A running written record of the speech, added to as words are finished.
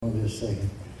just a second.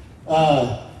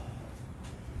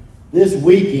 This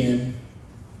weekend,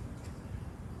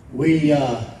 we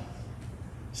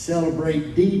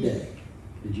celebrate D-Day.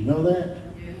 Did you know that?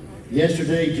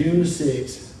 Yesterday, June the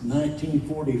 6th,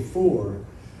 1944,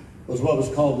 was what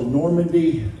was called the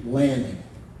Normandy Landing.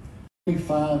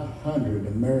 2,500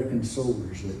 American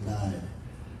soldiers that died,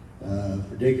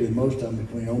 particularly most of them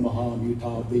between Omaha and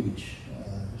Utah Beach.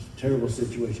 It's a terrible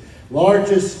situation.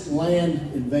 Largest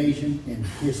land invasion in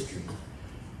history.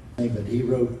 But he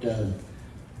wrote the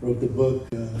book,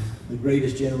 The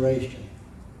Greatest Generation.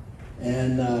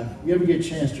 And you ever get a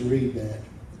chance to read that?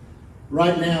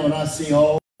 Right now, when I see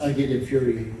all, I get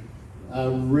infuriated. I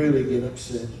really get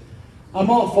upset. I'm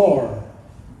all for,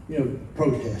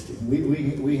 protesting.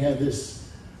 We have this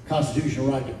constitutional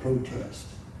right to protest.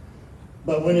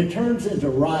 But when it turns into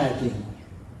rioting,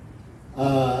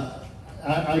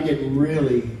 I get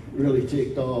really, really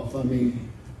ticked off. I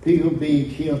mean, people being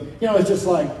killed. It's just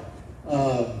like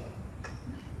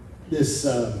this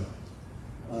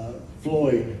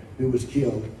Floyd who was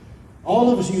killed.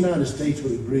 All of us in the United States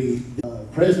would agree, the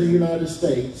President of the United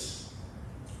States,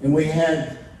 and we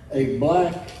had a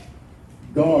black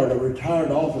guard, a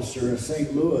retired officer in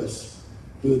St. Louis,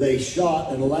 who they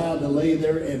shot and allowed to lay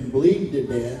there and bleed to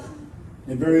death,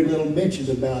 and very little mentioned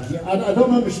about him. I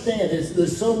don't understand.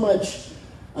 There's so much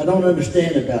I don't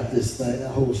understand about this thing,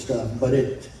 that whole stuff, but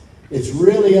it's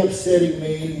really upsetting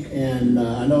me, and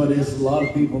I know it is a lot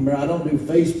of people. I don't do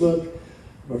Facebook,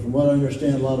 but from what I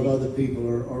understand, a lot of other people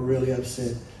are really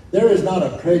upset. There is not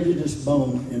a prejudiced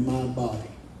bone in my body,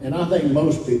 and I think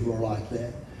most people are like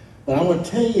that. But I want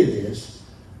to tell you this,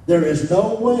 there is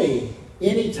no way,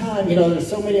 anytime, there's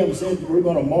so many of them saying, we're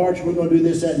going to march, we're going to do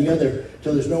this, that, and the other,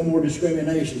 till there's no more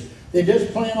discrimination. They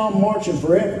just plan on marching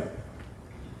forever,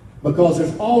 because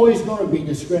there's always going to be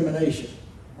discrimination.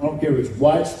 I don't care if it's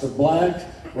whites to blacks,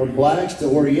 or blacks to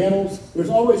Orientals, there's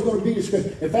always going to be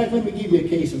discrimination. In fact, let me give you a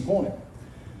case in point.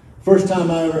 First time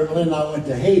Lynn and I went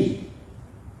to Haiti,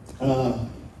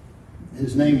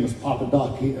 his name was Papa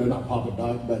Doc, not Papa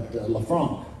Doc, but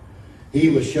LaFranc. He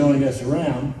was showing us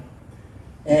around,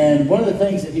 and one of the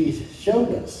things that he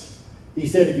showed us, he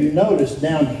said, if you notice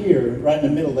down here, right in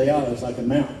the middle of the island, it's like a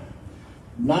mountain.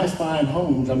 Nice fine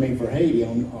homes, for Haiti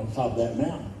on top of that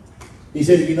mountain. He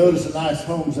said, if you notice the nice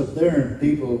homes up there and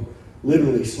people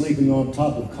literally sleeping on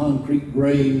top of concrete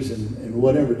graves and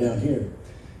whatever down here.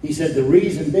 He said the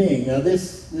reason being, now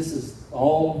this is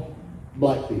all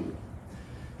black people.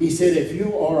 He said if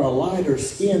you are a lighter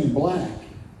skinned black,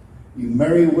 you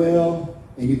marry well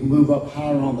and you can move up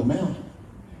higher on the mountain.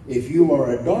 If you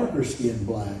are a darker skinned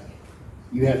black,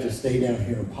 you have to stay down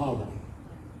here in poverty.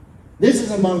 This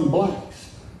is among blacks.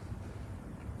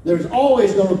 There's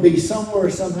always going to be somewhere,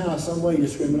 somehow, some way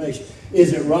discrimination.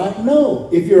 Is it right? No.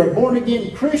 If you're a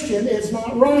born-again Christian, it's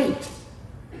not right.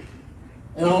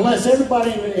 And unless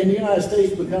everybody in the United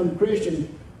States become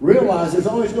Christian, realize there's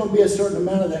always going to be a certain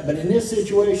amount of that. But in this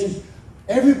situation,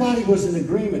 everybody was in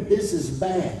agreement. This is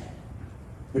bad.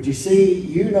 But you see,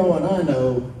 and I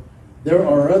know, there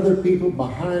are other people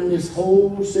behind this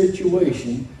whole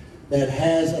situation that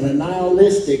has an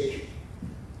nihilistic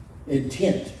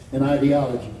intent and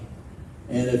ideology.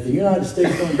 And if the United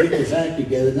States don't get this act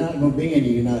together, they're not going to be in the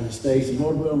United States. And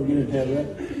Lord willing, we'll get into that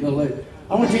a little later.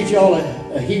 I want to teach you all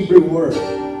a Hebrew word.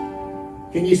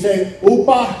 Can you say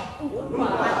upa?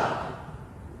 Upa.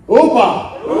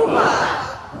 Upa.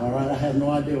 Upa. All right, I have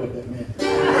no idea what that meant.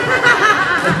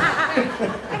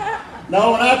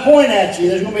 No, when I point at you,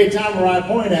 there's going to be a time where I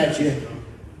point at you,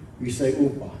 you say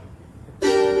upa.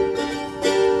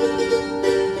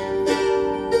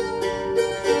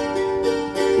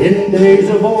 In days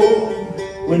of old,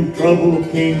 when trouble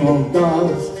came on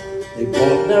gods, they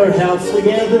brought their house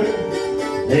together,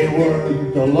 they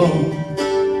weren't alone.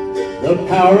 The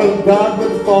power of God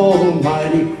would fall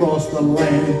mighty across the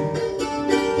land.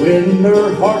 When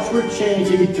their hearts were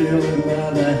changed, he drew them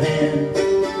out a hand.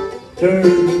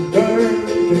 Turn, turn,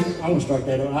 turn. I'm going to start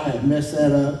that over. I have messed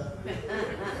that up.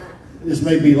 This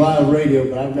may be live radio,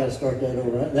 but I've got to start that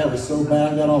over. That was so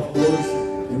bad, I got off course.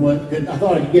 And I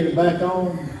thought I could get it back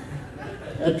on.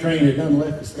 That train had done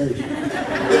left the station.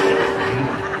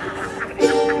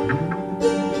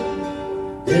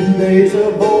 In days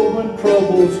of old when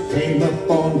troubles came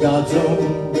upon God's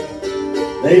own,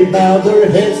 they bowed their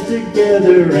heads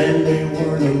together and they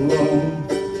weren't alone.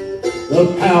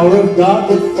 The power of God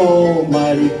would fall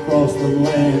mighty across the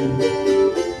land.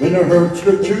 When their hearts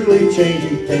were truly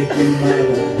changing, take them by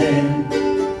the hand.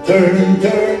 Turn,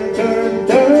 turn, turn,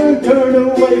 turn, turn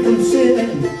away from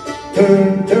sin.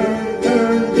 Turn, turn,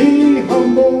 turn, be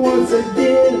humble once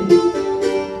again.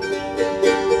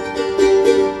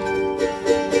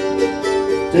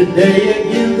 Today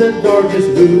again the darkness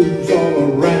moves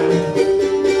all around.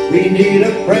 We need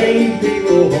a praying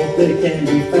people, hope they can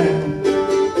be found.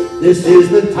 This is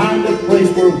the time, the place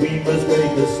where we must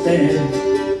make a stand.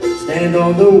 Stand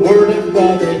on the word of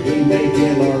God that he may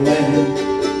heal our land.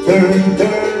 Turn,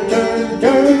 turn, turn,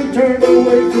 turn, turn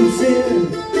away from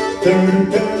sin.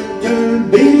 Turn, turn, turn,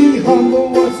 be humble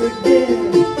once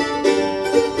again.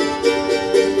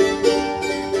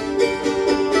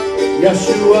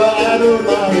 Yeshua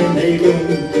Adonai and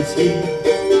Elohim is he.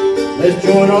 Let's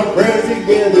join our prayers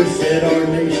together, set our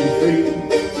nation free.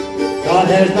 God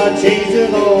has not changed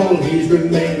at all, he's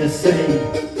remained the same.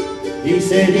 He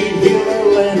said he'd heal our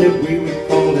land if we would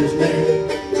call his name.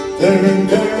 Turn,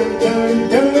 turn, turn,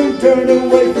 turn, turn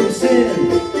away from sin.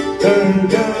 Turn,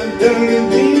 turn, turn,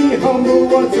 be humble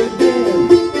once again.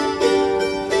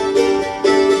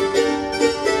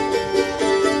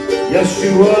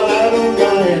 Yeshua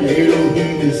Adonai and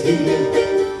Elohim is he.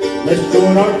 Let's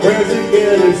join our prayers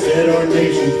together, set our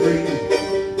nation free.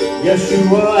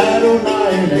 Yeshua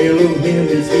Adonai and Elohim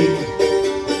is he.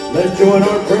 Let's join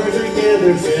our prayers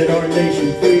together, set our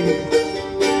nation free.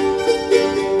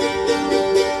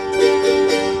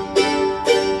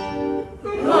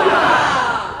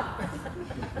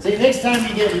 See, next time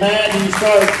you get mad and you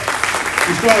start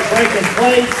breaking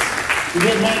plates, you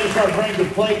get mad and you start breaking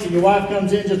plates and your wife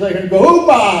comes in, just let her go,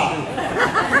 hoopah!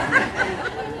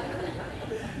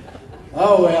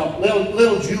 Oh well,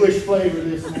 little Jewish flavor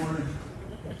this morning.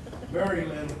 Very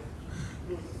little.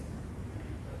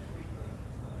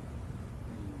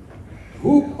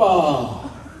 Hoopah!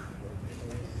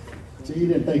 See, he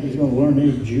didn't think he was going to learn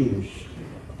any Jewish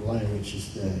language this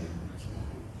day.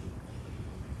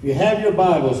 If you have your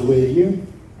Bibles with you,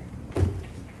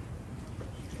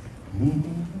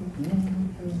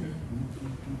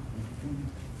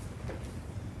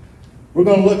 we're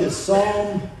going to look at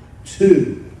Psalm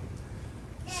 2.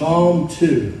 Psalm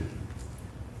 2.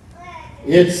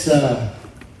 It's,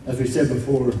 as we said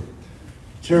before, a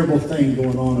terrible thing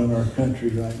going on in our country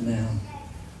right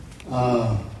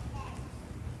now.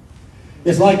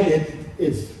 It's like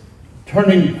it's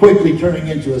quickly turning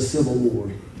into a civil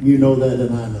war. You know that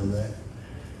and I know that.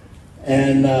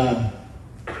 And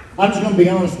I'm just going to be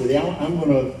honest with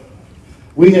you.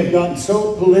 We have gotten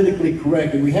so politically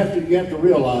correct, and you have to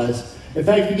realize, in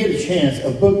fact, if you get a chance, a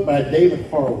book by David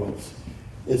Horowitz.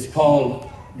 It's called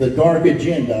The Dark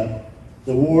Agenda,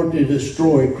 The War to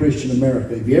Destroy Christian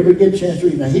America. If you ever get a chance to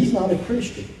read, now he's not a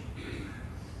Christian,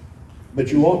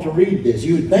 but you ought to read this.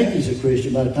 You would think he's a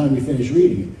Christian by the time you finish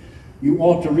reading it. You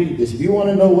ought to read this. If you want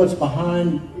to know what's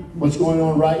behind what's going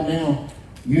on right now,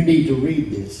 you need to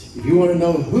read this. If you want to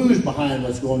know who's behind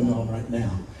what's going on right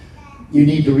now, you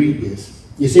need to read this.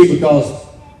 You see, because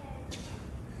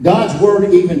God's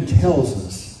Word even tells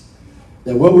us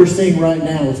that what we're seeing right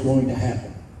now is going to happen.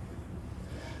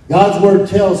 God's Word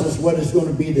tells us what is going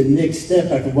to be the next step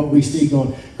after what we see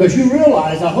going. Because you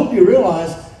realize, I hope you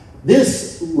realize,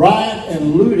 this riot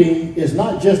and looting is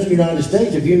not just the United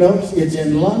States. If you notice, it's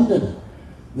in London.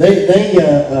 They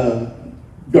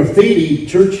graffiti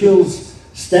Churchill's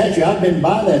statue. I've been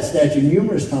by that statue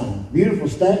numerous times. Beautiful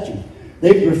statue.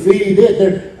 They've graffitied it.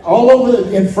 They're all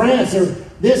over in France.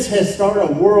 This has started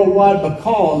a worldwide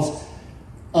because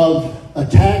of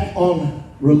attack on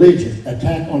religion,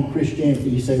 attack on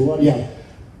Christianity. You say, well, yeah,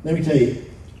 let me tell you,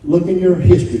 look in your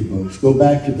history books. Go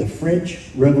back to the French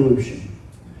Revolution.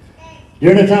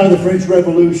 During the time of the French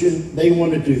Revolution, they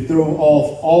wanted to throw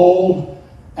off all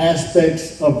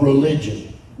aspects of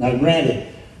religion. Now,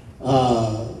 granted,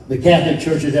 the Catholic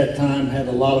Church at that time had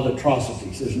a lot of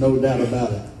atrocities. There's no doubt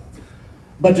about it.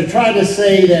 But to try to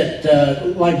say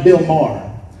that, like Bill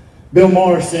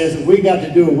Maher says that we got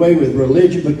to do away with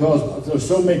religion because there's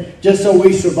so many, just so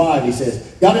we survive, he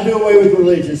says. Got to do away with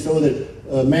religion so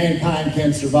that mankind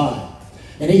can survive.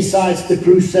 And he cites the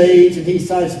Crusades and he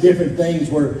cites different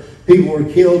things where people were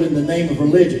killed in the name of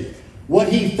religion. What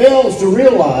he fails to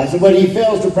realize and what he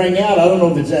fails to bring out, I don't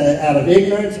know if it's out of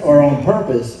ignorance or on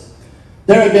purpose,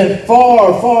 there have been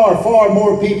far, far, far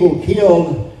more people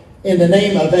killed in the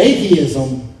name of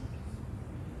atheism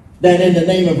than in the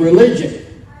name of religion.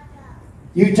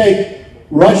 You take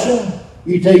Russia,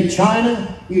 you take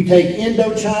China, you take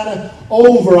Indochina,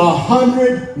 over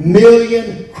 100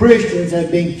 million Christians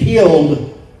have been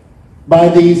killed by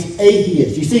these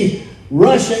atheists. You see,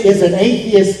 Russia is an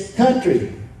atheist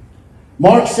country.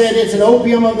 Marx said it's an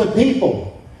opium of the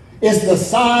people. It's the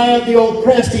sigh of the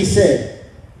oppressed, he said.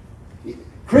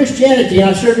 Christianity, and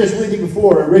I shared this with you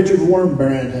before, Richard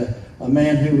Wurmbrand, a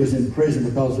man who was in prison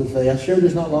because of faith. I shared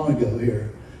this not long ago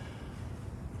here.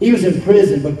 He was in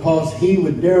prison because he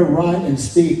would dare write and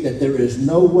speak that there is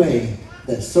no way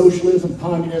that socialism,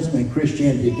 communism, and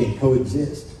Christianity can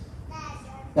coexist.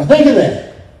 Now think of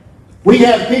that. We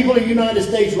have people in the United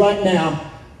States right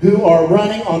now who are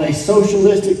running on a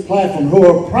socialistic platform, who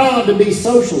are proud to be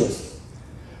socialists.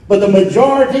 But the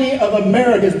majority of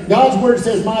Americans, God's word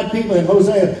says, my people, in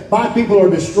Hosea, my people are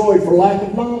destroyed for lack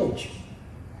of knowledge.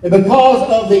 And because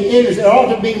of the ignorance, there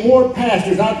ought to be more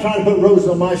pastors, not trying to put roses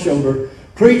on my shoulder,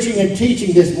 preaching and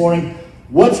teaching this morning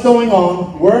what's going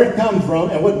on, where it comes from,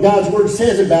 and what God's word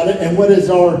says about it, and what is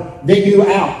our venue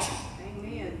out.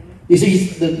 Amen. You see,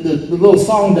 the little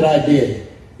song that I did,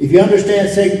 if you understand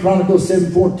 2 Chronicles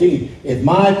 7:14, if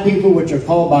my people which are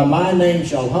called by my name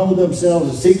shall humble themselves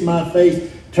and seek my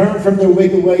face, turn from their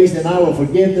wicked ways, then I will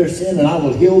forgive their sin and I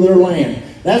will heal their land.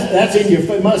 That's in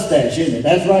your mustache, isn't it?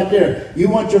 That's right there. You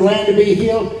want your land to be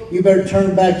healed? You better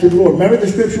turn back to the Lord. Remember the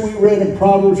scripture we read in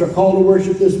Proverbs, our call to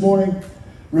worship this morning?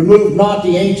 Remove not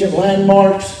the ancient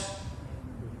landmarks.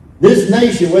 This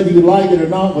nation, whether you like it or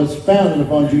not, was founded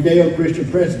upon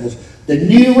Judeo-Christian principles. The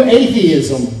new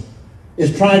atheism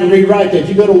is trying to rewrite that.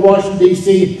 You go to Washington,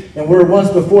 D.C., and where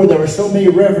once before there were so many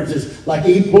references, like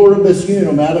E pluribus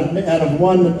unum, out of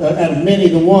many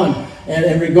the one, and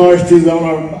in regards to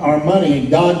on our money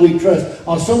and God we trust.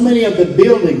 On so many of the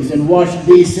buildings in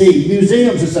Washington, D.C.,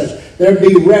 museums and such, there'd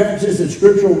be references and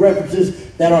scriptural references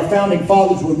that our founding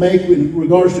fathers would make in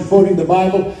regards to quoting the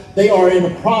Bible. They are in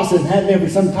the process, have been for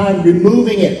some time,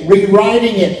 removing it,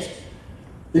 rewriting it.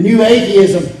 The new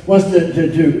atheism wants to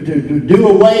do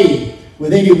away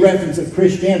with any reference of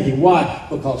Christianity. Why?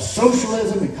 Because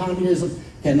socialism and communism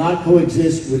cannot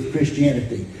coexist with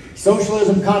Christianity.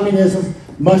 Socialism, communism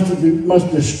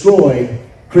must destroy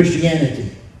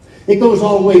Christianity. It goes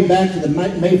all the way back to the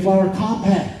Mayflower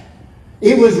Compact.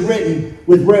 It was written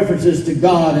with references to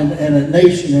God and a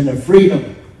nation and a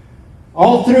freedom.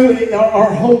 All through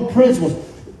our whole principles.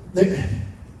 The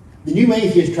new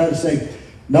atheists try to say,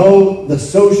 no, the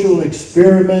social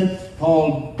experiment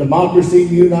called democracy in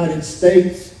the United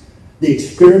States, the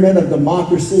experiment of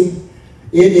democracy,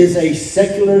 it is a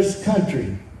secularist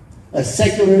country, a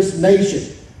secularist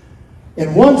nation.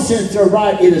 In one sense, they're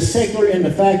right. It is secular in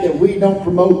the fact that we don't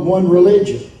promote one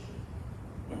religion.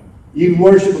 You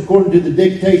worship according to the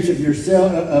dictates of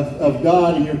yourself, of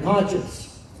God and your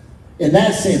conscience. In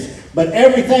that sense. But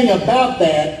everything about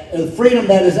that, the freedom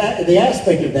that is the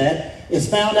aspect of that, is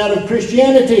found out of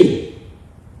Christianity.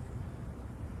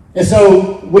 And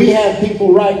so we have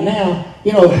people right now,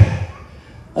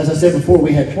 as I said before,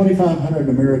 we had 2,500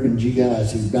 American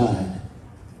GIs who died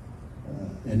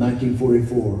in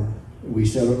 1944. We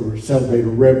celebrate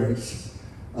Remembrance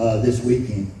this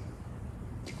weekend.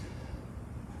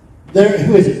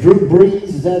 Who is it? Drew Brees,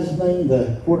 is that his name?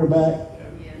 The quarterback?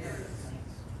 Yes.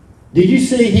 Did you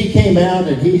see he came out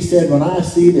and he said, when I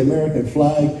see the American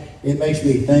flag, it makes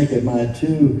me think of my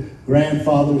two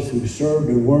grandfathers who served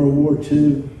in World War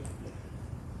II.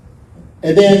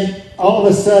 And then all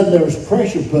of a sudden there was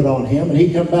pressure put on him, and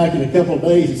he come back in a couple of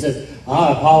days and said,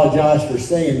 I apologize for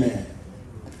saying that.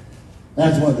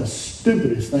 That's one of the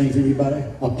stupidest things anybody.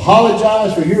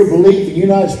 Apologize for your belief in the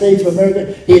United States of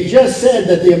America. He had just said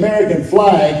that the American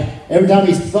flag, every time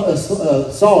he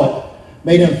saw it,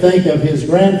 made him think of his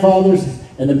grandfathers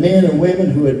and the men and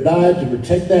women who had died to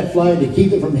protect that flag, to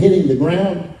keep it from hitting the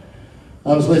ground.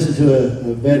 I was listening to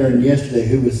a veteran yesterday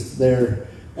who was there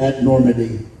at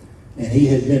Normandy, and he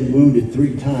had been wounded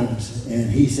 3 times, and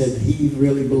he said he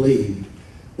really believed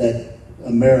that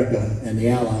America and the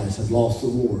Allies had lost the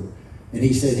war. And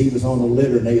he said he was on a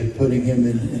litter, and they had putting him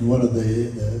in one of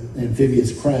the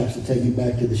amphibious crafts to take him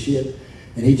back to the ship.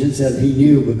 And he just said he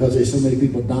knew, because there's so many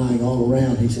people dying all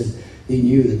around, he said he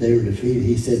knew that they were defeated.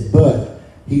 He said, but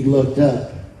he looked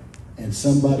up, and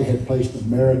somebody had placed an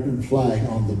American flag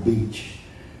on the beach,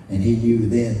 and he knew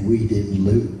then we didn't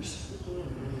lose.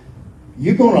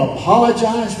 You going to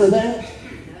apologize for that? No,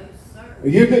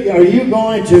 sir. Are you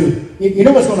going to... You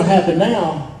know what's going to happen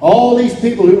now? All these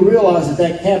people who realize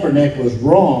that Kaepernick was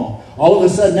wrong, all of a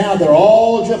sudden now they're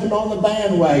all jumping on the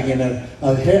bandwagon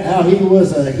of how he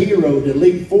was a hero to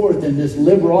leap forth in this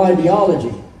liberal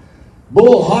ideology.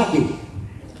 Bull hockey.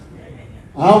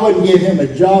 I wouldn't give him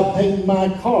a job painting my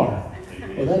car.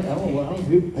 Well, I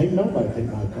don't paint nobody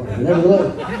paint my car. But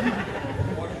nevertheless.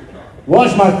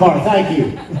 Wash my car, thank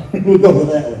you. We'll go with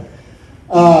that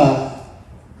one.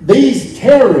 These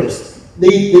terrorists,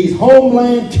 these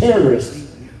homeland terrorists,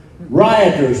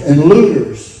 rioters and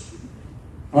looters,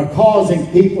 are causing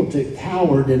people to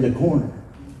cower in the corner,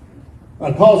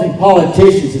 are causing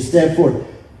politicians to step forward.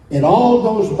 It all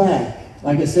goes back,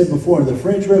 like I said before, in the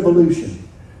French Revolution.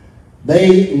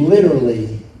 They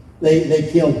literally, they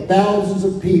killed thousands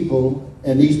of people,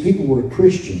 and these people were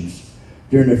Christians,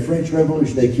 during the French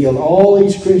Revolution. They killed all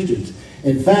these Christians.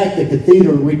 In fact, the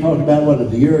cathedral we talked about,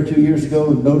 a year or 2 years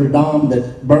ago in Notre Dame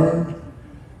that burned,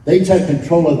 they took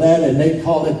control of that and they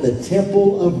called it the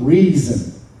Temple of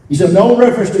Reason. You said no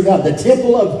reference to God. The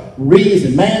Temple of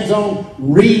Reason, man's own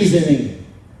reasoning.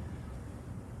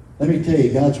 Let me tell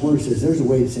you, God's Word says there's a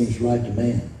way that seems right to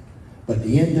man, but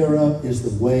the end thereof is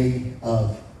the way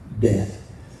of death.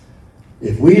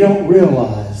 If we don't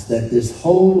realize that this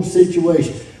whole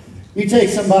situation, you take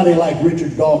somebody like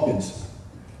Richard Dawkins,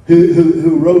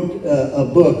 who wrote a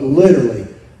book literally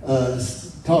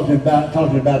talking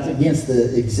about against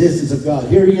the existence of God.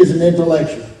 Here he is, an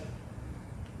intellectual,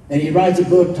 and he writes a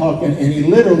book and he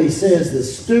literally says the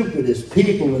stupidest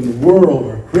people in the world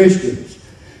are Christians.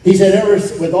 He said,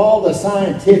 with all the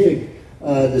scientific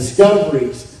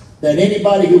discoveries, that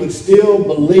anybody who would still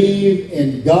believe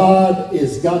in God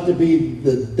has got to be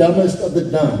the dumbest of the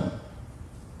dumb.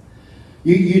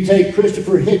 You take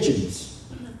Christopher Hitchens.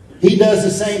 He does the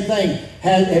same thing.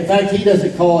 In fact, he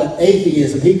doesn't call it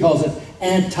atheism. He calls it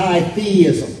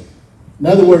anti-theism. In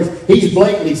other words, he's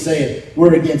blatantly saying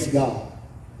we're against God.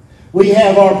 We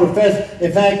have our professor.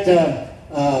 In fact,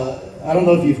 I don't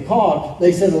know if you've caught,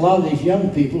 they said a lot of these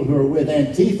young people who are with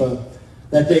Antifa,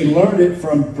 that they learned it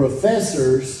from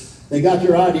professors. They got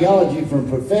their ideology from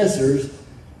professors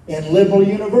in liberal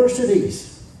universities.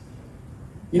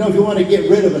 You know, if you want to get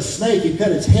rid of a snake, you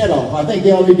cut its head off. I think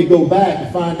they all need to go back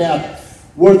and find out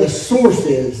where the source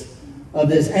is of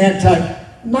this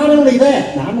Not only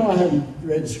that, now I know I haven't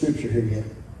read the scripture here yet.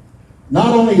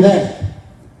 Not only that,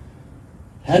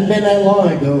 hadn't been that long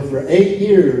ago, for 8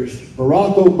 years,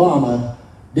 Barack Obama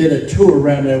did a tour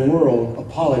around the world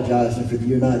apologizing for the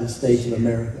United States of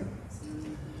America.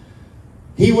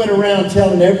 He went around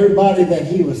telling everybody that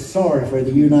he was sorry for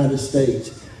the United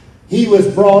States. He was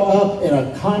brought up in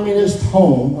a communist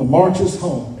home, a Marxist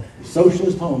home, a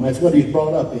socialist home. That's what he's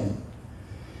brought up in.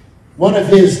 One of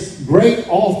his great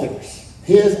authors,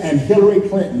 his and Hillary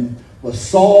Clinton, was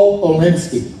Saul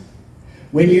Alinsky.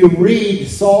 When you read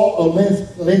Saul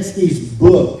Alinsky's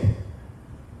book,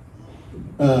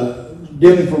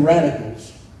 Dealing for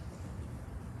Radicals,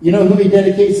 you know who he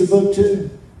dedicates the book to?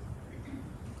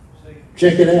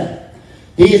 Check it out.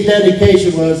 His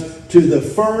dedication was to the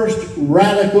first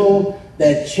radical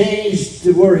that changed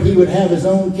to where he would have his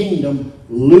own kingdom,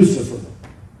 Lucifer.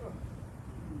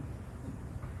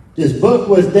 His book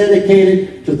was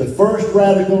dedicated to the first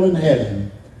radical in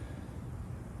heaven,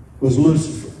 was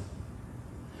Lucifer.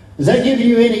 Does that give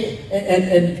you any?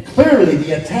 And clearly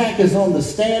the attack is on the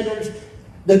standards.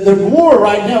 The war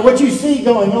right now, what you see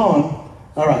going on.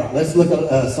 All right, let's look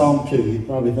at Psalm 2. You're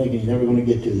probably thinking you're never going to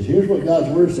get to this. Here's what God's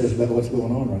Word says about what's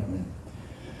going on right now.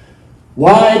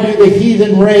 Why do the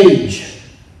heathen rage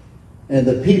and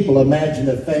the people imagine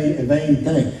a vain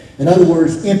thing? In other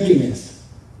words, emptiness.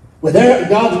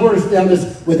 God's Word is telling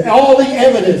us with all the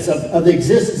evidence of the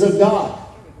existence of God.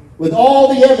 With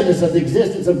all the evidence of the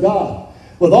existence of God.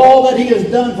 With all that He has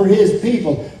done for His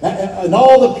people. And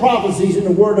all the prophecies in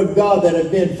the Word of God that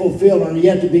have been fulfilled and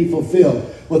yet to be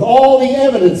fulfilled. With all the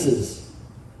evidences.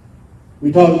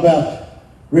 We talk about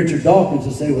Richard Dawkins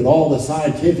and say with all the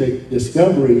scientific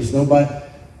discoveries,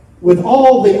 with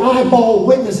all the eyeball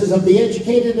witnesses of the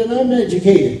educated and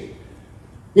uneducated.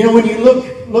 You know, when you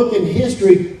look in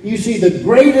history, you see the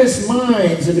greatest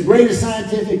minds and the greatest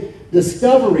scientific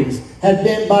discoveries have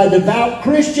been by devout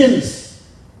Christians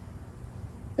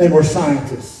and were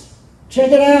scientists.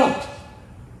 Check it out.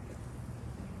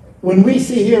 When we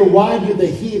see here, why do the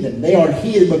heathen? They are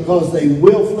heathen because they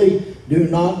willfully do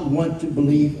not want to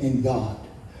believe in God.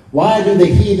 Why do the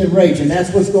heathen rage? And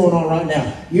that's what's going on right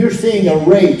now. You're seeing a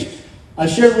rage. I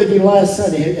shared with you last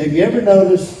Sunday. Have you ever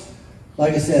noticed,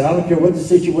 like I said, I don't care what the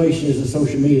situation is in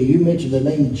social media, you mention the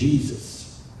name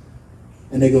Jesus,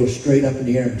 and they go straight up in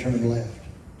the air and turn left.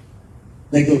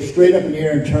 They go straight up in the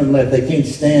air and turn left. They can't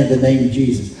stand the name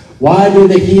Jesus. Why do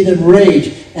the heathen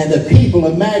rage and the people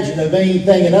imagine a vain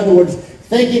thing? In other words,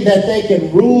 thinking that they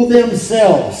can rule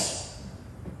themselves.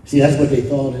 See, that's what they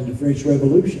thought in the French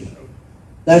Revolution.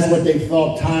 That's what they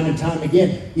thought time and time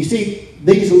again. You see,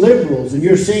 these liberals, and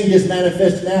you're seeing this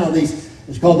manifest now,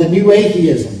 it's called the new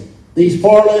atheism. These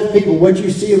far left people, what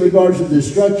you see in regards to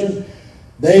destruction,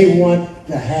 they want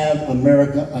to have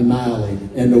America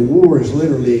annihilated. And the war is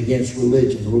literally against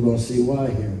religion. We're going to see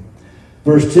why here.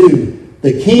 Verse 2.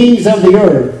 The kings of the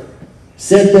earth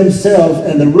set themselves,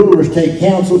 and the rulers take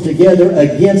counsel together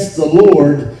against the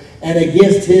Lord and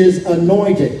against His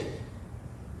anointed.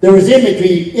 There is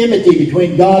enmity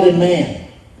between God and man.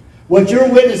 What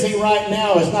you're witnessing right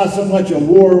now is not so much a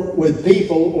war with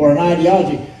people or an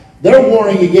ideology. They're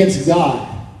warring against God.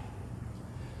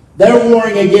 They're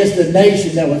warring against a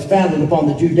nation that was founded upon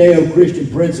the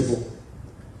Judeo-Christian principle.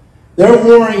 They're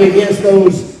warring against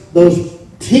those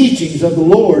teachings of the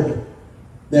Lord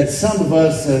that some of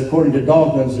us, according to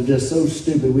Dawkins, are just so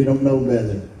stupid we don't know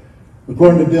better.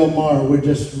 According to Bill Maher, we're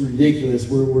just ridiculous.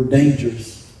 We're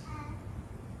dangerous.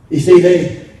 You see,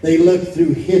 they look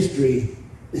through history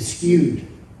skewed.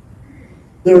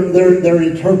 Their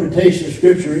interpretation of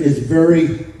Scripture is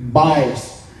very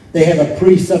biased. They have a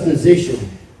presupposition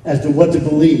as to what to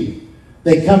believe.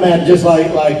 They come at it just like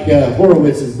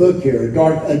Horowitz's book here, a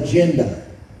dark agenda.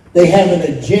 They have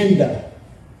an agenda,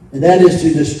 and that is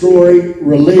to destroy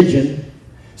religion.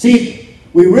 See,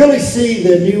 we really see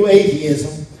the new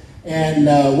atheism and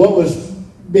what was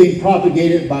being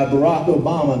propagated by Barack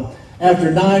Obama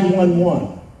after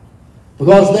 9/11.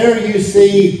 Because there you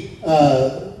see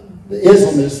the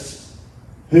Islamists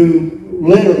who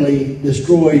literally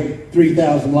destroyed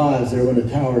 3,000 lives there when the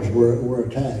towers were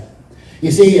attacked. You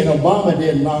see, and Obama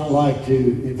did not like to,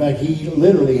 in fact, he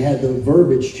literally had the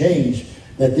verbiage changed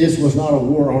that this was not a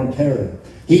war on terror.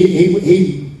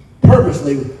 He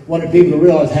purposely wanted people to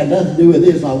realize it had nothing to do with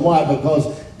Islam. Why? Because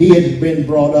he had been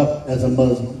brought up as a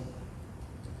Muslim.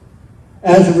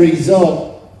 As a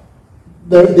result,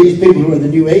 these people who are the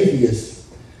new atheists,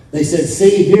 they said,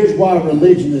 see, here's why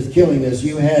religion is killing us.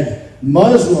 You had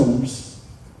Muslims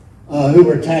who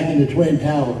were attacking the Twin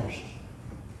Towers.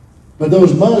 But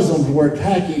those Muslims were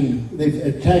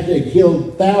they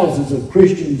killed thousands of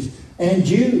Christians and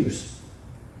Jews.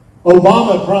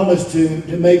 Obama promised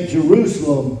to make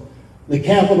Jerusalem the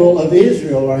capital of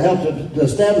Israel, or helped to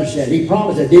establish that. He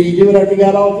promised that. Did he do it after he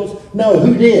got office? No.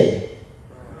 Who did?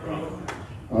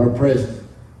 Our president.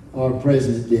 Our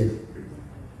president did it.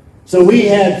 So we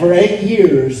had for 8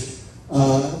 years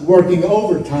working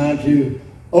overtime to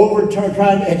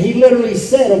overturn, and he literally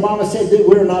said, Obama said that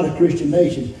we're not a Christian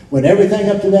nation, when everything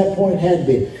up to that point had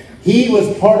been. He was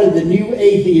part of the new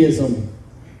atheism,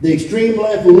 the extreme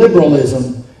left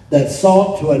liberalism that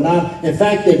sought to annihilate. In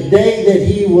fact, the day that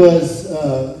he was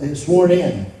sworn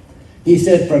in, he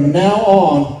said, from now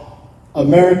on,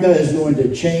 America is going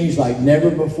to change like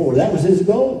never before. That was his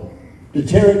goal, to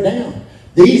tear it down.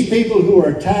 These people who are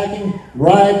attacking,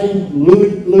 rioting,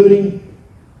 looting,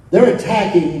 they're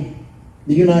attacking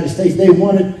the United States. They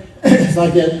wanted, it's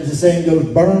like that, the saying goes,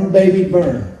 burn, baby,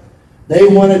 burn. They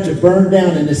wanted to burn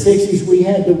down. In the 60s, we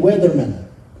had the Weathermen.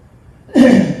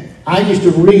 I used to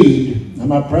read, I'm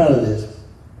not proud of this,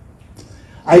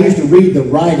 I used to read the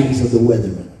writings of the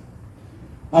Weathermen.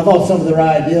 I thought some of their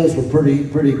ideas were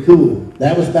pretty cool.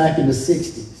 That was back in the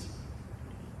 60s.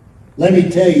 Let me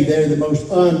tell you, they're the most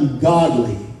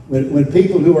ungodly. When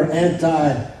people who are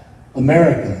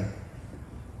anti-America,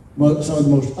 well, some of the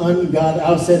most ungodly.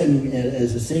 I was sitting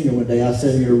as a senior one day. I was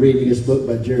sitting here reading this book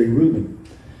by Jerry Rubin,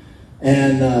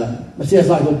 and see, that's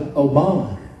like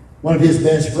Obama. One of his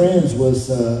best friends was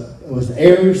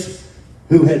Ayers,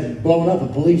 who had blown up a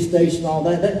police station and all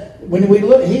that. When we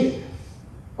look,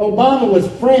 Obama was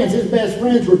friends. His best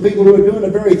friends were people who were doing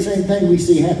the very same thing we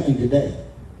see happening today.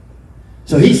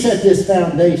 So he set this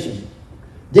foundation.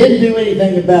 Didn't do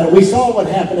anything about it. We saw what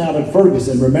happened out in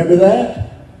Ferguson. Remember that?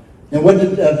 And what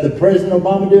did the President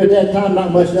Obama do at that time?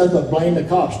 Not much else but blame the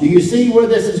cops. Do you see where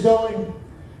this is going?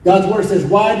 God's word says,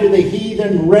 why do the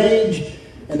heathen rage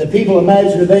and the people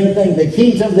imagine a vain thing? The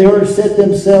kings of the earth set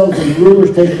themselves and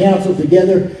rulers take counsel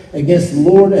together against the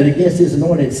Lord and against his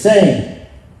anointed, saying,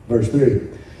 verse 3,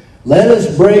 let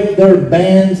us break their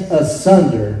bands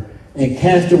asunder and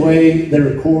cast away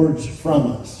their cords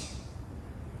from us.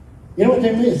 You know what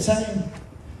they're saying?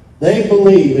 They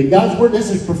believe. In God's word, this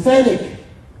is prophetic.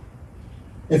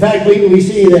 In fact, we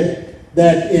see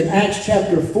that in Acts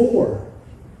chapter 4,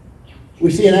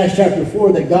 we see in Acts chapter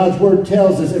 4 that God's word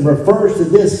tells us and refers to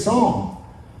this song,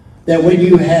 that when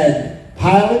you had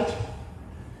Pilate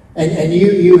and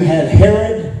you had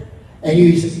Herod and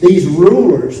these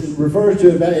rulers, it refers to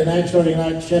it in Acts starting in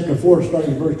Acts chapter 4,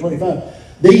 starting in verse 25.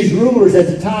 These rulers at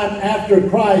the time after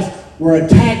Christ were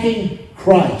attacking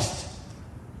Christ.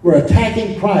 We're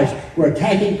attacking Christ. We're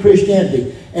attacking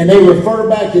Christianity. And they refer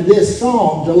back to this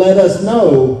song to let us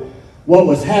know what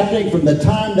was happening from the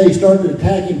time they started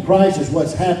attacking Christ is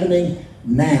what's happening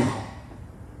now.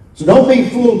 So don't be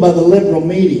fooled by the liberal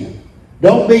media.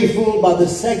 Don't be fooled by the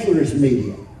secularist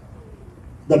media.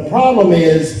 The problem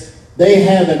is they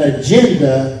have an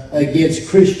agenda against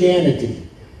Christianity.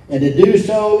 And to do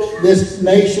so, this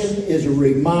nation is a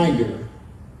reminder,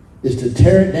 is to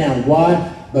tear it down.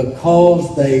 Why?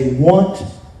 Because they want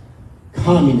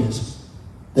communism.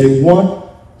 They want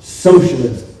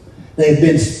socialism. They've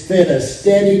been fed a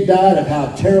steady diet of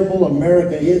how terrible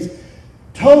America is,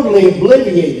 totally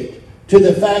obliviated to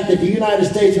the fact that the United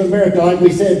States of America, like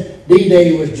we said,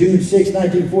 D-Day was June 6,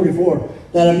 1944,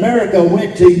 that America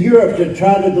went to Europe to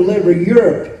try to deliver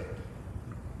Europe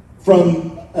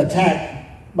from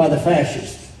attack by the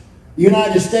fascists. The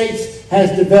United States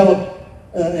has developed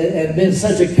and been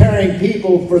such a caring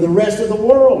people for the rest of the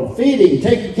world, feeding,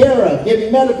 taking care of, giving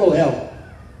medical help.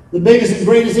 The biggest and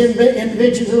greatest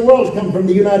inventions in the world have come from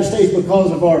the United States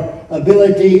because of our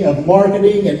ability of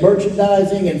marketing and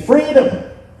merchandising and freedom.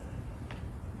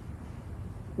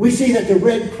 We see that the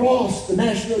Red Cross,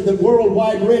 the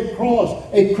worldwide Red Cross,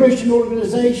 a Christian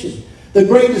organization, the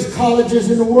greatest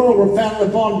colleges in the world were founded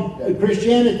upon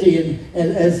Christianity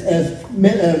and as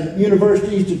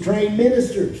universities to train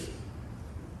ministers.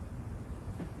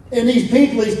 And these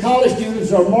people, these college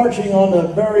students, are marching on the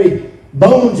very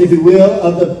bones, if you will,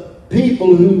 of the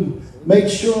people who made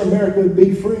sure America would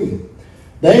be free.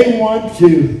 They want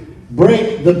to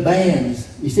break the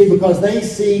bans, you see, because they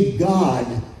see God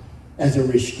as a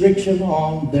restriction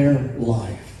on their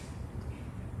life.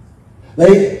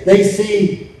 They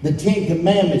see the Ten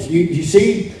Commandments. You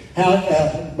see how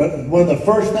one of the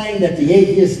first things that the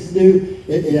atheists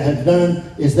have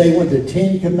done is they want the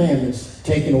Ten Commandments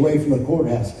taken away from the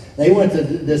courthouse. They want the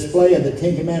display of the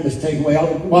Ten Commandments taken away.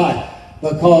 Why?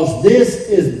 Because this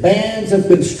is bans of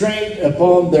constraint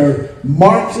upon their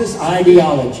Marxist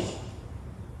ideology.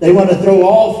 They want to throw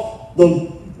off the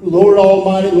Lord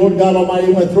God Almighty.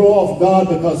 They want to throw off God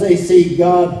because they see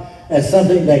God as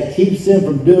something that keeps them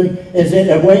from doing is in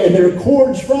a way, and they're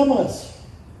cords from us.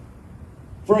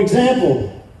 For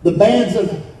example, the bans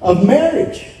of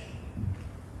marriage.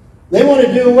 They want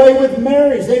to do away with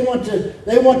marriage. They want to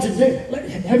do.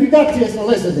 Have you got this? Now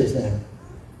listen to this now.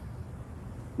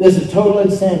 This is total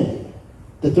insanity.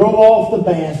 To throw off the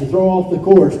bans, to throw off the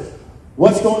cords.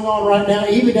 What's going on right now,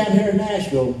 even down here in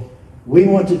Nashville, we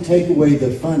want to take away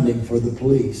the funding for the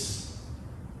police.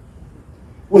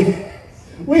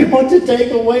 We want to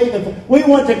take away we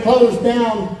want to close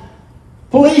down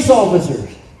police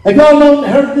officers. Have y'all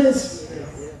heard this?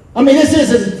 I mean, this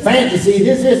isn't fantasy.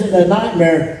 This isn't a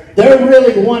nightmare. They're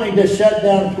really wanting to shut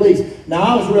down police. Now,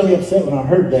 I was really upset when I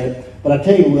heard that. But I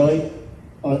tell you, Willie,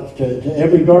 to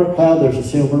every dark cloud, there's a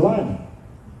silver lining.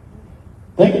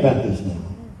 Think about this now.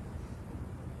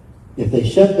 If they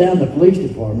shut down the police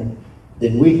department,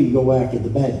 then we can go after the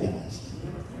bad guys.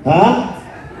 Huh?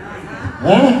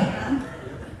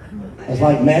 That's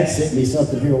like Matt sent me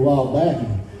something here a while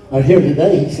back. Here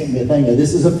today, he sent me a thing. Now,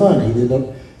 this is a funny.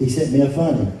 He sent me a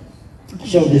funny.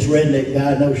 Showed this redneck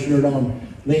guy, no shirt on,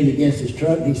 leaned against his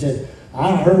truck, and he said,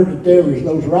 I heard that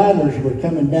those riders were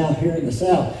coming down here in the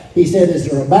South. He said, is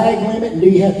there a bag limit, and do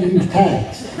you have to use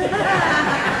tags?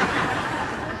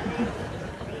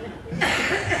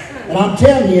 And I'm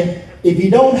telling you, if you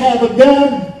don't have a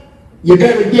gun, you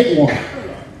better get one.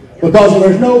 Because if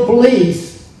there's no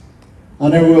police, I'll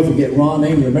never will forget Ron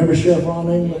England. Remember Sheriff Ron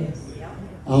England?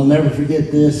 I'll never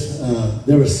forget this.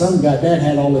 There was some guy, Dad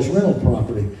had all this rental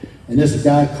property. And this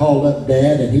guy called up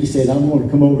Dad, and he said, I'm going to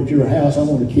come over to your house. I'm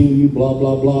going to kill you, blah,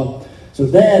 blah, blah. So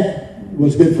Dad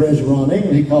was good friends with Ron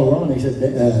England. He called Ron. He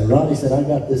said, Ron, he said, I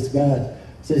got this guy.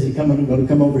 Says he's going to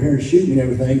come over here and shoot me and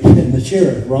everything. And the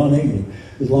sheriff, Ron England,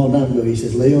 it was a long time ago, he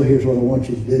says, Leo, here's what I want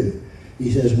you to do. He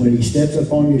says, when he steps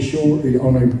up on your shore,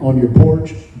 on your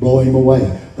porch, blow him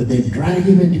away. But then drag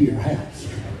him into your house.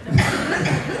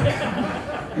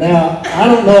 Now, I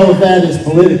don't know if that is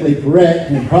politically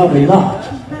correct, and probably not.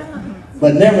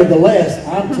 But nevertheless,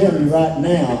 I'm telling you right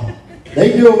now,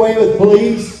 they do away with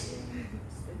police.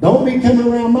 Don't be coming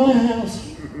around my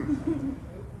house.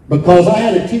 Because I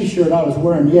had a t-shirt I was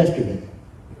wearing yesterday.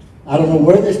 I don't know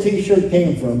where this t-shirt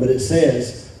came from, but it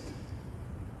says,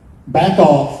 back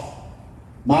off.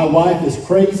 My wife is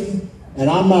crazy, and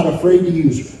I'm not afraid to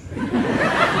use her.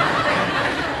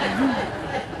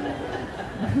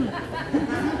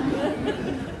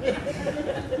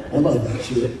 I love that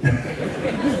shit.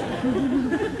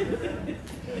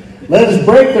 Let us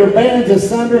break their bands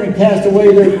asunder and cast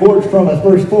away their cords from us.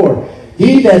 Verse 4.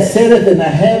 He that sitteth in the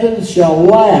heavens shall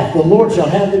laugh. The Lord shall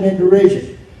have them in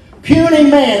derision. Puny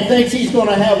man thinks he's going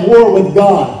to have war with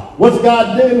God. What's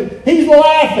God do? He's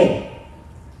laughing.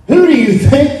 Who do you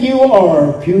think you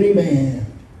are, puny man?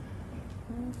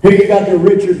 Here you got the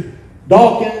Richard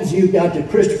Dawkins, you got the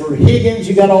Christopher Higgins,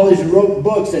 you got all these who wrote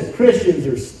books that Christians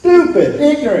are stupid,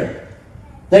 ignorant,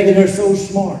 thinking they're so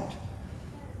smart.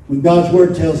 When God's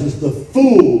Word tells us the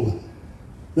fool,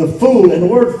 and the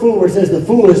word fool, where it says the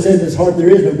fool has said in his heart there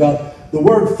is no God, the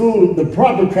word fool, the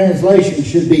proper translation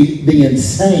should be the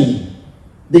insane.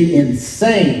 The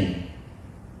insane.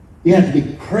 You have to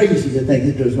be crazy to think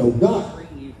that there's no God.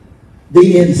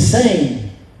 The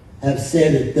insane have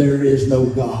said that there is no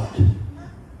God.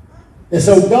 And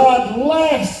so God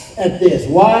laughs at this.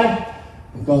 Why?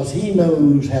 Because he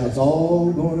knows how it's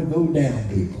all going to go down,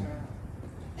 people.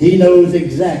 He knows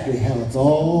exactly how it's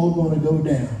all going to go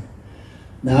down.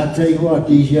 Now, I tell you what,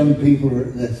 these young people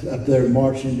that's up there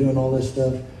marching, doing all this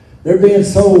stuff, they're being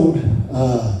sold.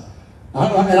 And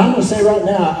I'm going to say right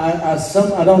now,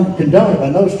 I don't condone it by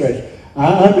no stretch.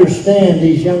 I understand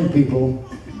these young people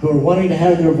who are wanting to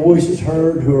have their voices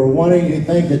heard, who are wanting to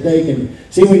think that they can.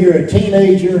 See, when you're a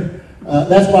teenager,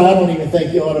 that's why I don't even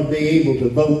think you ought to be able to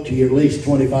vote till you're at least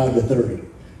 25 to 30.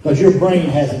 Because your brain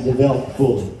hasn't developed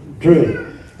fully, truly.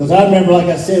 Because I remember, like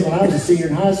I said, when I was a senior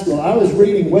in high school, I was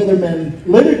reading Weatherman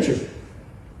literature.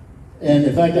 And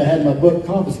in fact, I had my book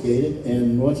confiscated.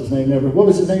 And what was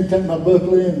his name? Took my book,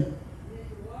 Lynn?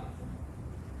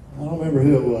 I don't remember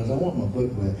who it was. I want my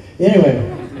book back.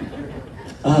 Anyway,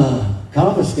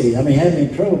 confiscated. I mean, had me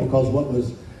in trouble because of what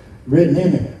was written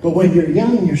in there. But when you're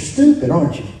young, you're stupid,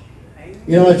 aren't you?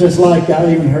 You know, it's just like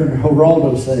I even heard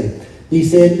Geraldo say. He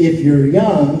said, if you're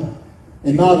young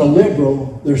and not a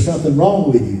liberal, there's something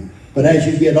wrong with you. But as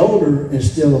you get older and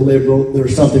still a liberal,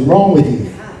 there's something wrong with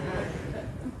you.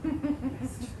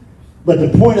 But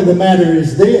the point of the matter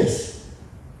is this.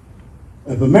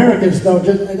 If Americans don't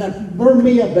just burn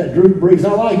me up, that Drew Brees,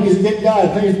 I like him, he's a good guy,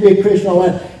 claims to be a Christian, all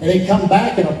that, and they come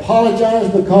back and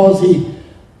apologize because he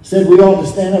said we ought to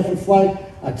stand up for the flag.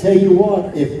 I tell you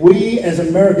what, if we as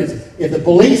Americans, if the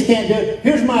police can't do it,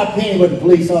 here's my opinion what the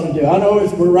police ought to do. I know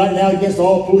we're right now against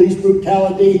all police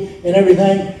brutality and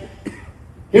everything.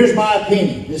 Here's my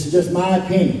opinion. This is just my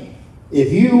opinion.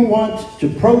 If you want to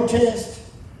protest,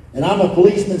 and I'm a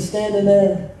policeman standing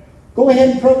there, go ahead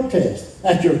and protest.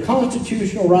 That's your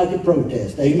constitutional right to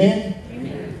protest. Amen?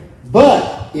 Amen.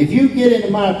 But if you get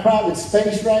into my private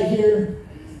space right here,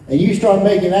 and you start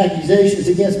making accusations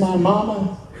against my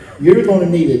mama, you're going to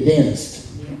need a dentist.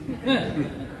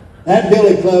 That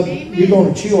billy club, you're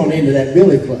going to chew on the end of that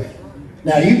billy club.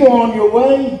 Now, you go on your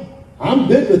way, I'm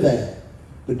good with that.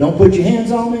 But don't put your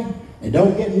hands on me, and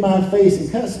don't get in my face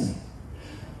and cuss me.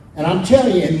 And I'm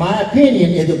telling you, in my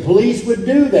opinion, if the police would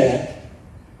do that,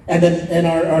 and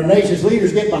our nation's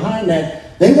leaders get behind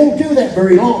that, they won't do that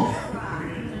very long.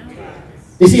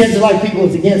 You see, it's like people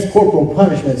that's against corporal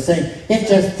punishment saying, it's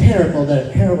just terrible that a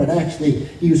parent would actually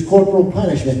use corporal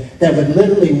punishment that would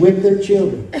literally whip their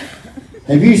children.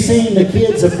 Have you seen the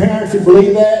kids of parents who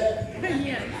believe that?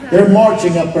 They're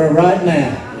marching up there right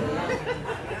now.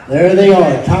 There they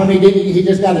are. Tommy he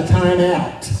just got a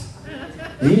timeout.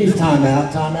 He needs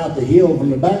timeout to heal from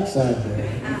the backside there.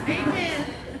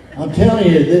 I'm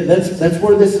telling you, that's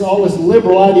where all this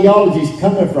liberal ideology is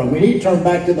coming from. We need to turn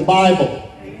back to the Bible.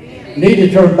 We need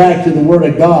to turn back to the Word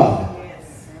of God.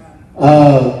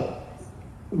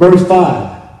 Verse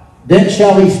 5. Then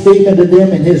shall he speak unto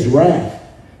them in his wrath.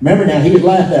 Remember now, he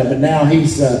laughed at, but now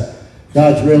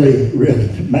God's really, really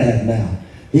mad now.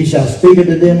 He shall speak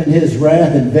unto them in his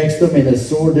wrath and vex them in his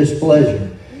sore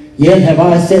displeasure. Yet have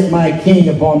I set my king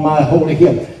upon my holy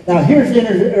hill. Now here's the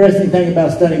interesting thing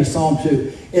about studying Psalm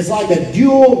 2. It's like a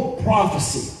dual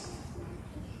prophecy.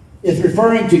 It's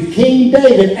referring to King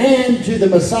David and to the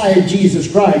Messiah,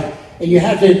 Jesus Christ. And you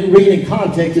have to read in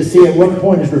context to see at what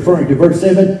point it's referring to. Verse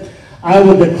 7, I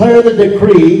will declare the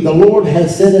decree, the Lord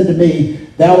has said unto me,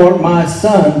 thou art my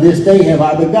son, this day have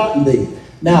I begotten thee.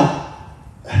 Now,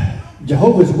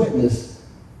 Jehovah's Witness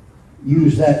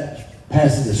use that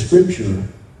passage of Scripture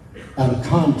out of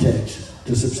context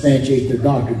to substantiate their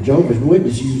doctrine. Jehovah's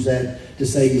Witness use that to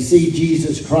say, you see,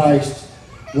 Jesus Christ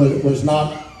was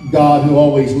not God who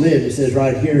always lived. It says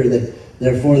right here that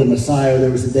therefore the Messiah, there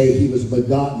was a day he was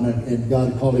begotten and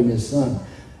God called him his son.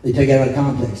 They take it out of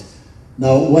context.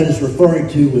 Now, what it's referring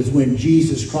to was when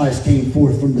Jesus Christ came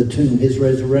forth from the tomb, his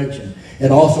resurrection.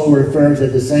 It also refers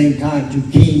at the same time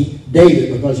to King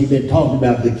David, because he's been talking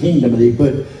about the kingdom that he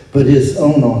put his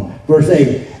own on. Verse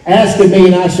 8, ask of me,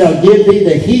 and I shall give thee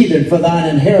the heathen for thine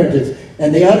inheritance,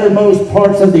 and the uttermost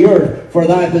parts of the earth for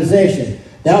thy possession.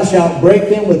 Thou shalt break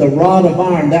them with a rod of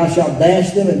iron. Thou shalt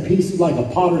dash them in pieces like a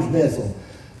potter's vessel.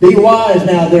 Be wise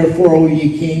now, therefore, O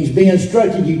ye kings. Be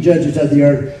instructed, ye judges of the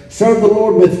earth. Serve the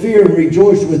Lord with fear and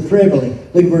rejoice with trembling.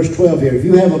 Look at verse 12 here. If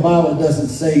you have a Bible that doesn't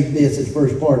say this, its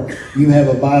first part, you have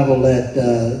a Bible that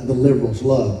the liberals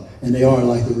love. And they are,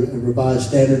 like the Revised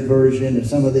Standard Version and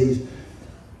some of these.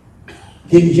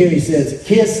 King James says,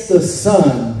 kiss the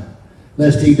Son,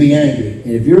 lest he be angry.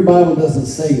 And if your Bible doesn't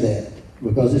say that,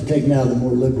 because it's taken out of the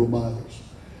more liberal Bibles.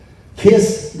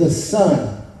 Kiss the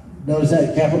Son. Notice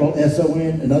that, capital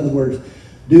S-O-N. In other words,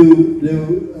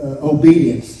 do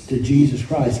obedience to Jesus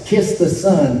Christ. Kiss the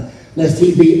Son, lest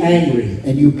he be angry,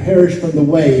 and you perish from the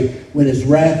way when his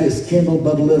wrath is kindled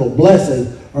but a little. Blessed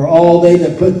are all they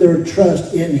that put their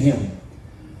trust in him.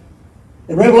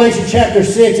 In Revelation chapter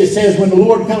 6, it says, when the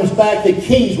Lord comes back, the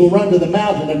kings will run to the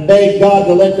mountain and beg God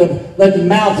to let the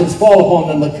mountains fall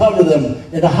upon them, to cover them,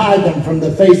 and to hide them from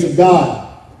the face of God.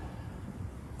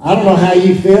 I don't know how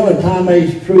you feel, and time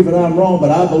may prove that I'm wrong,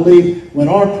 but I believe when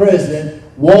our president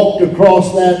walked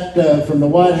across that from the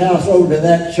White House over to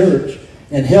that church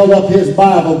and held up his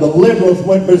Bible, the liberals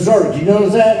went berserk. Did you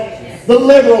notice that? The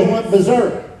liberals went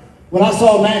berserk. When I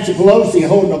saw Nancy Pelosi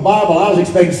holding a Bible, I was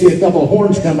expecting to see a couple of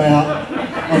horns come out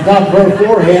on top of her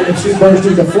forehead, and she burst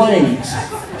into flames.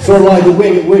 Sort of like the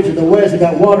Wicked Witch of the West that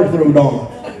got water thrown on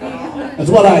her. That's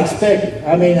what I expected.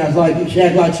 I mean, I was like, she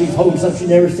acted like she's holding something she'd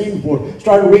never seen before.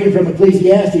 Started reading from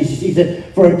Ecclesiastes. She said,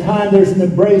 for a time there's an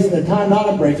embrace and a time not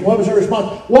embrace. And what was her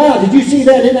response? Wow, did you see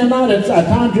that? Isn't that not a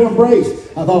time to embrace?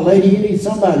 I thought, lady, you need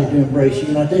somebody to embrace you.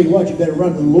 And I tell you what, you better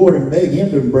run to the Lord and beg him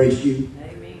to embrace you.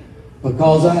 Amen.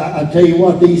 Because I tell you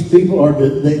what, these people are,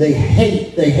 they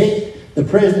hate the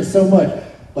president so much.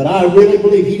 But I really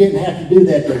believe he didn't have to do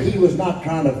that he was not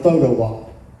trying to photo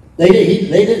op. They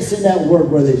didn't send out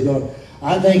word where they was going.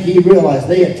 I think he realized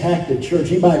they attacked the church.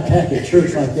 Anybody attack a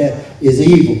church like that is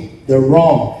evil. They're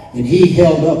wrong. And he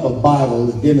held up a Bible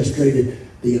that demonstrated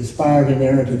the inspired,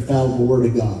 inerrant, infallible Word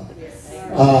of God.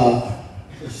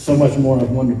 So much more I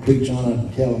wanted to preach on. I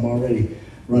can tell I'm already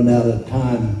run out of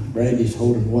time. Brandy's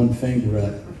holding one finger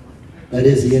up. That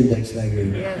is the index finger.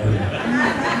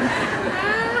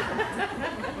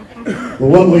 But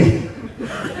what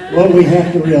we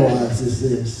have to realize is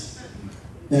this,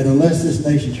 that unless this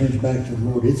nation turns back to the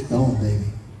Lord, it's gone,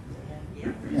 baby.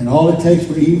 And all it takes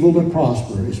for evil to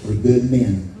prosper is for good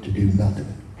men to do nothing.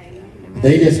 If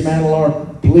they dismantle our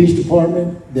police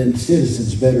department, then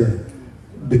citizens better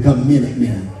become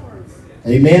Minutemen.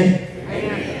 Amen?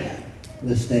 Amen.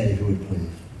 Let's stand if you would, please.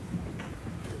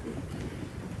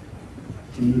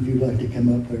 Any of you like to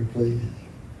come up there, please?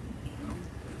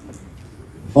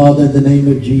 Father, in the name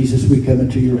of Jesus, we come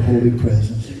into your holy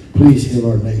presence. Please heal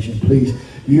our nation. Please,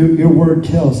 your word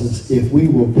tells us if we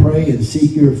will pray and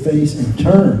seek your face and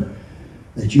turn,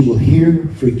 that you will hear,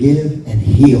 forgive, and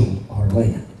heal our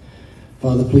land.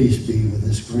 Father, please be with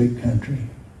this great country.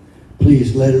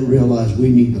 Please let it realize we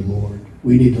need the Lord.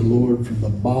 We need the Lord from the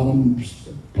bottom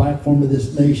platform of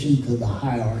this nation to the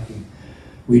hierarchy.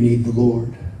 We need the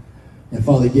Lord. And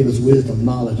Father, give us wisdom,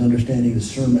 knowledge, understanding,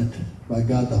 discernment, by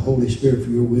God, the Holy Spirit, for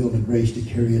your will and grace to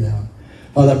carry it out.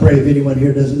 Father, I pray if anyone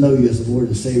here doesn't know you as the Lord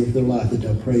and Savior of their life, that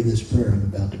they'll pray this prayer I'm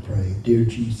about to pray. Dear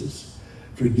Jesus,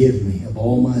 forgive me of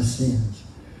all my sins.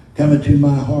 Come into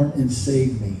my heart and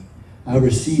save me. I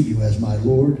receive you as my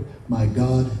Lord, my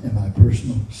God, and my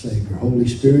personal Savior. Holy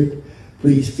Spirit,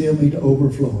 please fill me to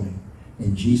overflowing.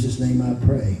 In Jesus' name I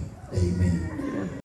pray. Amen.